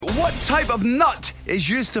What type of nut is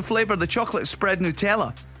used to flavour the chocolate spread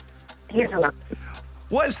Nutella? Hazelnut.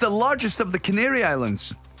 What is the largest of the Canary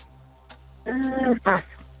Islands? Pass.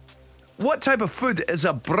 What type of food is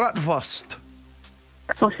a Bratwurst?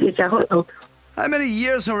 Sausage, I don't know. How many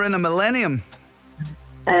years are in a millennium?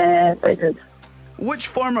 Present. Which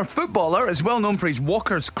former footballer is well known for his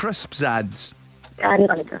Walker's Crisps ads? Gary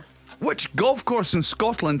Linekar. Which golf course in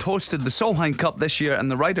Scotland hosted the Solheim Cup this year and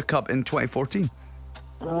the Ryder Cup in 2014?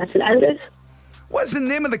 St Andrews. What is the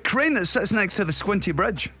name of the crane that sits next to the Squinty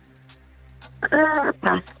Bridge?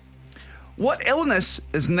 Pass. What illness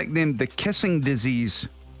is nicknamed the kissing disease?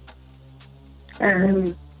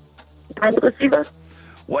 Glandular Fever.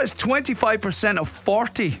 What is 25% of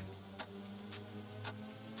 40?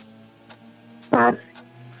 Pass.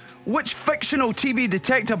 Which fictional TV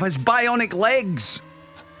detective has bionic legs?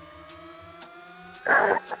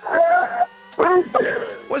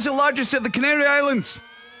 What's the largest of the Canary Islands?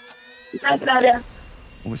 Nutella.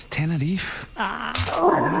 Oh, it's Tenerife.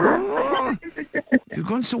 Oh, you're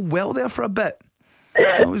going so well there for a bit.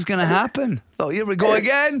 What was going to happen? Thought, here we go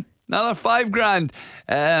again. Another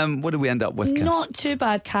 $5,000. What did we end up with, Cass? Not too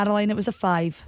bad, Caroline. It was a 5.